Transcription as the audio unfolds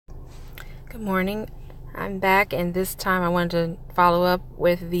Good morning. I'm back, and this time I wanted to follow up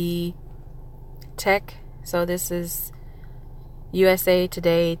with the tech. So this is USA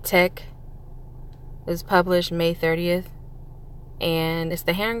Today Tech. It was published May 30th. And it's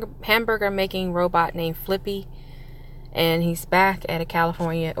the hamburger making robot named FLIPPY. And he's back at a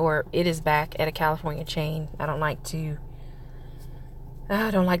California, or it is back at a California chain. I don't like to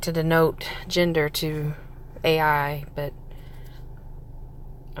denote gender to AI, but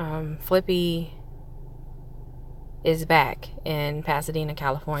FLIPPY is back in Pasadena,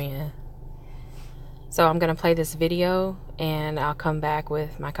 California. So I'm going to play this video and I'll come back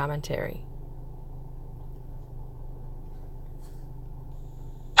with my commentary.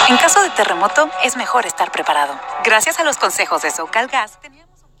 En caso de terremoto, es mejor estar preparado. Gracias a los consejos de SoCal Gas,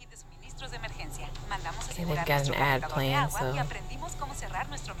 teníamos un kit de suministros de emergencia. Mandamos a asegurar nuestro congelador de agua y aprendimos cómo cerrar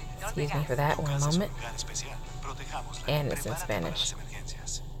nuestro medidor de gas. Excuse me for that one moment. And it's in Spanish.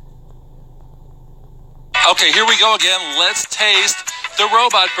 Okay, here we go again. Let's taste the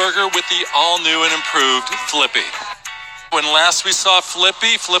robot burger with the all-new and improved FLIPPY. When last we saw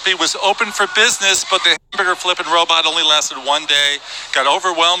FLIPPY, FLIPPY was open for business, but the hamburger flipping robot only lasted one day, got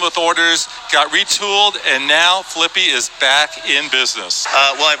overwhelmed with orders, got retooled, and now FLIPPY is back in business.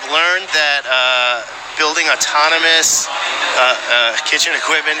 Well, I've learned that building autonomous kitchen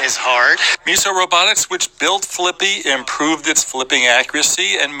equipment is hard. Miso Robotics, which built FLIPPY, improved its flipping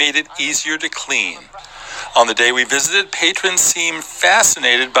accuracy and made it easier to clean. On the day we visited, patrons seemed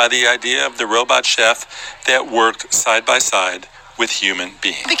fascinated by the idea of the robot chef that worked side by side with human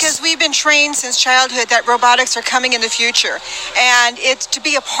beings. Because we've been trained since childhood that robotics are coming in the future. And it's to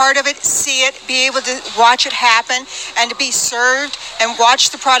be a part of it, see it, be able to watch it happen, and to be served and watch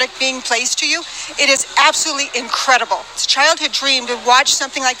the product being placed to you. It is absolutely incredible. It's a childhood dream to watch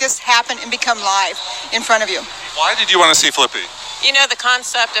something like this happen and become live in front of you. Why did you want to see FLIPPY? You know, the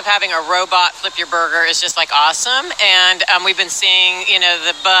concept of having a robot flip your burger is just like awesome. And we've been seeing,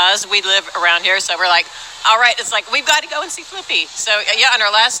 the buzz. We live around here, so we're like, all right, it's like, we've got to go and see FLIPPY. So, yeah, on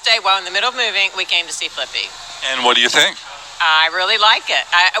our last day, while in the middle of moving, we came to see FLIPPY. And what do you think? I really like it.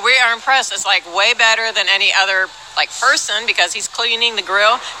 We are impressed. It's like way better than any other person because he's cleaning the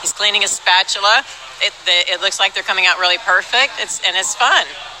grill. He's cleaning his spatula. It looks like they're coming out really perfect. It's fun.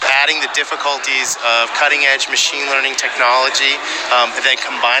 Adding the difficulties of cutting-edge machine learning technology, and then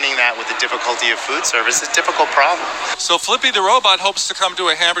combining that with the difficulty of food service is a difficult problem. So FLIPPY the robot hopes to come to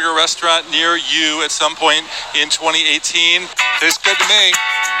a hamburger restaurant near you at some point in 2018. Tastes good to me.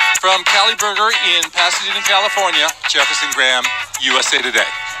 From Cali Burger in Pasadena, California, Jefferson Graham, USA Today.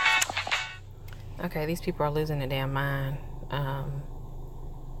 Okay, these people are losing their damn mind.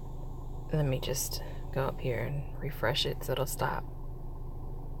 Let me just go up here and refresh it so it'll stop.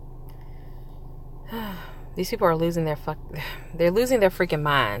 These people are losing they're losing their freaking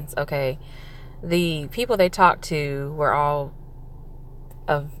minds, okay? The people they talked to were all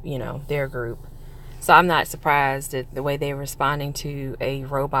of, their group. So I'm not surprised at the way they're responding to a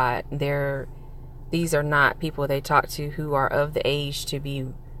robot. These are not people they talk to who are of the age to be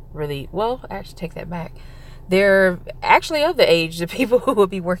really, well, actually take that back. They're actually of the age of people who will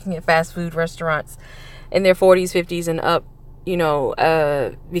be working at fast food restaurants in their 40s, 50s, and up,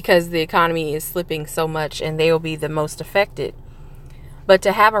 because the economy is slipping so much and they will be the most affected. But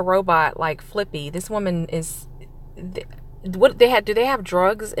to have a robot like FLIPPY, this woman is, do they have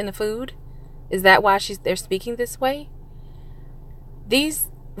drugs in the food? Is that why they're speaking this way? These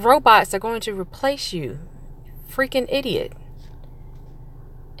robots are going to replace you. Freaking idiot.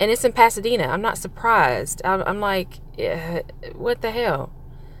 And it's in Pasadena. I'm not surprised. I'm like, what the hell?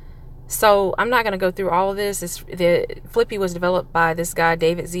 So I'm not going to go through all of this. FLIPPY was developed by this guy,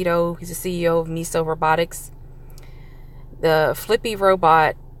 David Zito. He's the CEO of Miso Robotics. The FLIPPY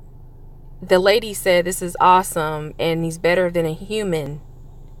robot, the lady said this is awesome and he's better than a human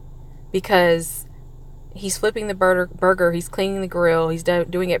because he's flipping the burger, he's cleaning the grill, he's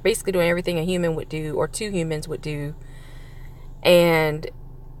doing everything a human would do or two humans would do. And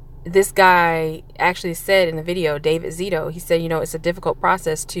this guy actually said in the video, David Zito, he said, it's a difficult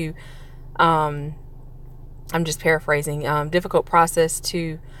process to, I'm just paraphrasing, difficult process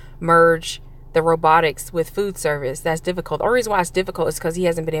to merge the robotics with food service. That's difficult. The only reason why it's difficult is because he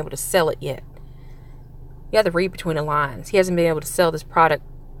hasn't been able to sell it yet. You have to read between the lines. He hasn't been able to sell this product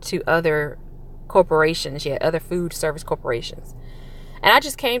to other corporations yet, other food service corporations. And I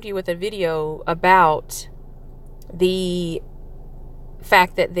just came to you with a video about the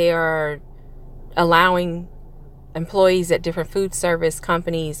fact that they are allowing employees at different food service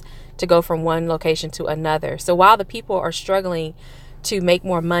companies to go from one location to another. So while the people are struggling to make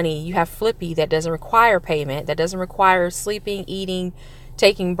more money, you have FLIPPY that doesn't require payment, that doesn't require sleeping, eating,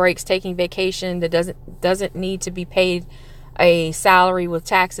 taking breaks, taking vacation, that doesn't need to be paid a salary with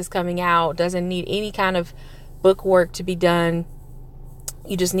taxes coming out, doesn't need any kind of book work to be done.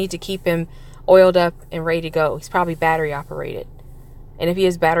 You just need to keep him oiled up and ready to go. He's probably battery operated. And if he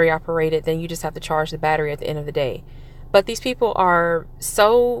is battery operated, then you just have to charge the battery at the end of the day. But these people are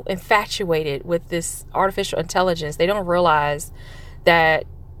so infatuated with this artificial intelligence, they don't realize that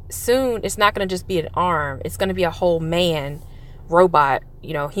soon it's not going to just be an arm. It's going to be a whole man robot,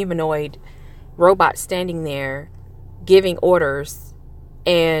 humanoid robot standing there giving orders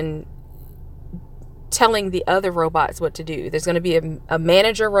and telling the other robots what to do. There's going to be a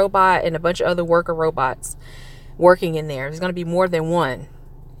manager robot and a bunch of other worker robots working in there. There's going to be more than one.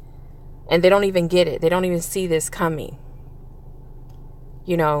 And they don't even get it. They don't even see this coming.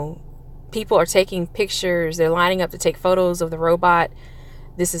 People are taking pictures. They're lining up to take photos of the robot.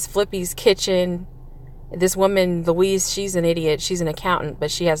 This is Flippy's kitchen. This woman, Louise, she's an idiot. She's an accountant,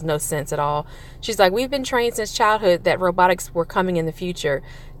 but she has no sense at all. She's like, we've been trained since childhood that robotics were coming in the future.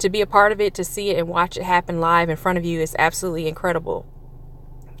 To be a part of it, to see it and watch it happen live in front of you is absolutely incredible.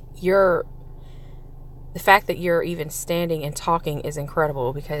 The fact that you're even standing and talking is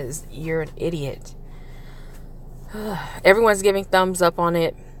incredible because you're an idiot. Everyone's giving thumbs up on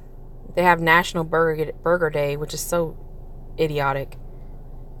it. They have National Burger Day, which is so idiotic.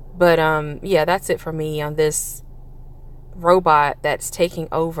 But yeah, that's it for me on this robot that's taking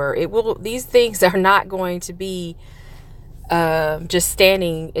over. These things are not going to be just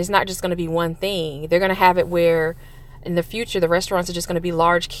standing. It's not just going to be one thing. They're going to have it where in the future, the restaurants are just going to be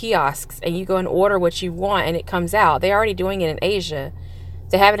large kiosks and you go and order what you want and it comes out. They're already doing it in Asia.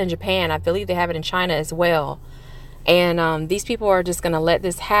 They have it in Japan. I believe they have it in China as well. And these people are just going to let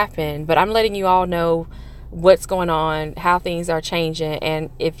this happen. But I'm letting you all know what's going on, how things are changing. And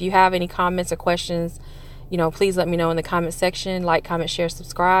if you have any comments or questions, please let me know in the comment section. Like, comment, share,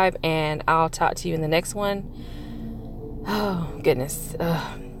 subscribe. And I'll talk to you in the next one. Oh, goodness.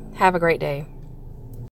 Have a great day.